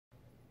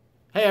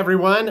Hey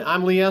everyone,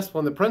 I'm Lee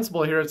Espelin, the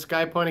principal here at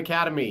Sky Pointe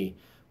Academy.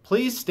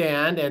 Please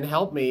stand and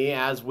help me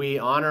as we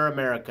honor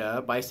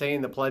America by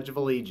saying the Pledge of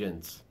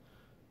Allegiance.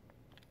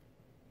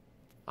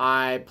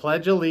 I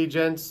pledge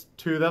allegiance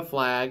to the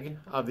flag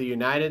of the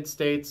United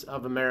States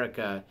of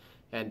America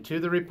and to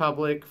the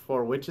republic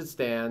for which it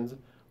stands,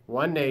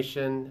 one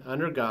nation,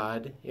 under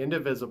God,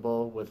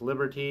 indivisible, with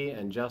liberty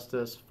and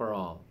justice for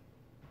all.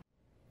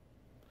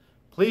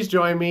 Please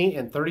join me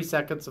in 30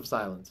 seconds of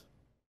silence.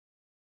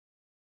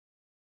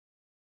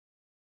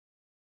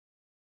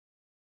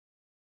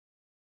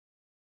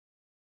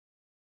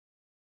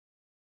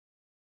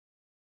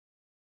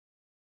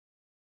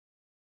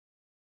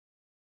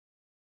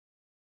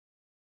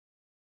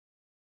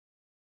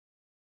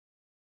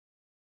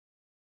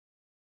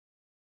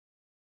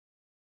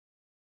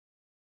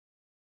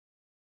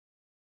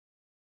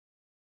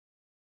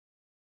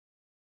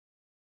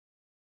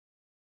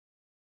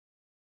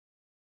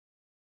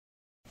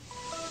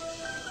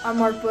 I'm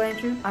Mark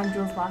Blanchard. I'm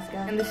Jules Bosco.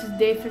 And this is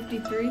day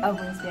 53 of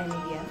Wingspan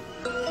Media.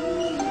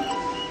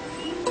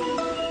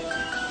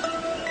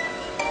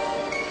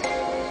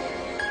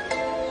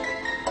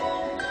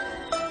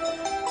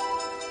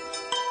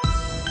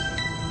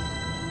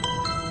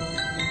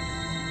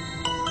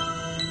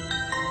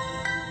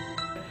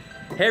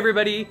 Hey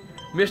everybody,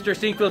 Mr.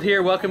 Sinkfield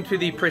here. Welcome to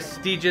the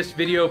prestigious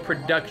Video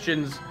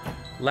Productions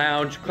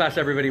Lounge. Class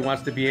everybody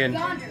wants to be in,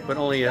 but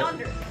only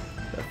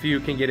a few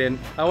can get in.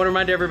 I want to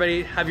remind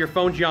everybody, have your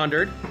phones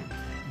yondered.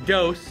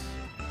 Dose.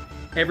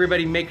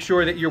 Everybody make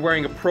sure that you're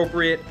wearing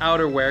appropriate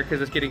outerwear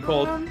because it's getting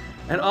cold.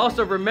 And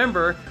also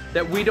remember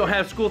that we don't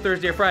have school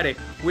Thursday or Friday.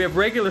 We have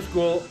regular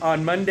school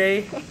on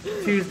Monday,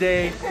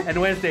 Tuesday, and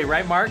Wednesday,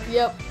 right Mark?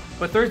 Yep.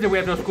 But Thursday we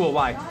have no school.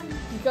 Why?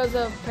 Because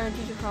of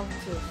parent-teacher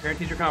conferences.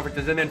 Parent-teacher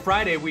conferences. And then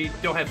Friday we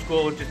don't have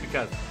school just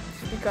because.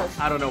 Because.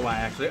 I don't know why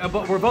actually,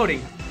 but we're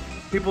voting.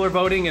 People are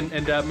voting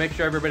and make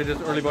sure everybody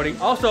does early voting.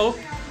 Also,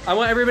 I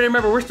want everybody to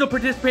remember we're still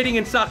participating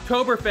in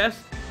Socktoberfest.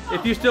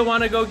 If you still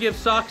want to go give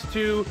socks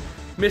to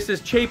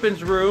Mrs.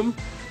 Chapin's room,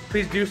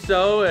 please do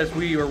so as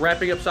we are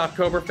wrapping up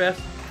Socktoberfest.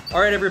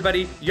 All right,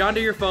 everybody,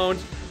 yonder your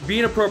phones, be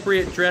an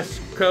appropriate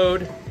dress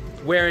code,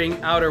 wearing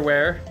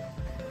outerwear,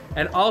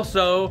 and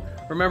also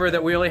remember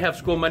that we only have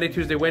school Monday,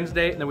 Tuesday,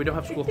 Wednesday, and then we don't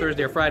have school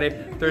Thursday or Friday.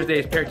 Thursday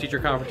is parent-teacher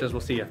conferences.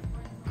 We'll see you.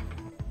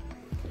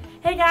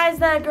 Hey guys,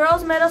 the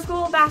girls middle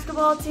school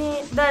basketball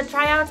team, the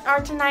tryouts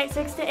are tonight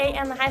 6 to 8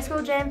 in the high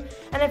school gym,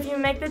 and if you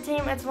make the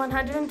team it's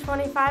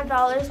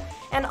 $125,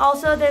 and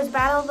also there's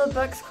Battle of the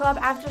Books Club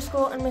after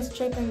school in Miss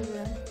Chapin's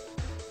room.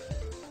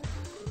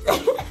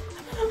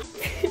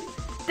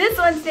 This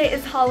Wednesday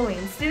is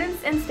Halloween.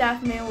 Students and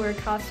staff may wear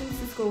costumes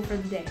to school for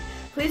the day.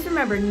 Please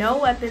remember, no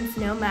weapons,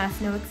 no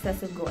masks, no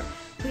excessive gore.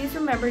 Please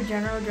remember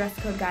general dress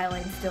code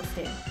guidelines still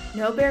stand.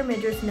 No bare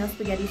midriffs, no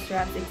spaghetti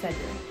straps, etc.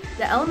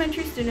 The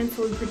elementary students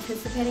will be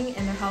participating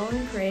in their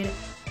Halloween parade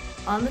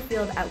on the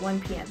field at 1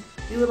 p.m.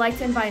 We would like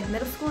to invite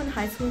middle school and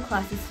high school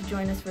classes to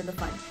join us for the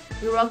fun.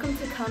 You're welcome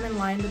to come and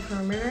line the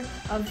perimeter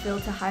of the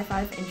field to high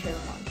five and cheer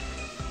along.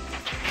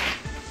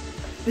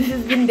 This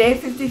has been day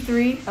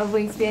 53 of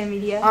Wingspan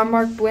Media. I'm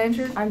Mark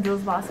Blanchard. I'm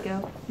Jules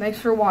Bosco. Thanks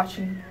for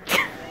watching.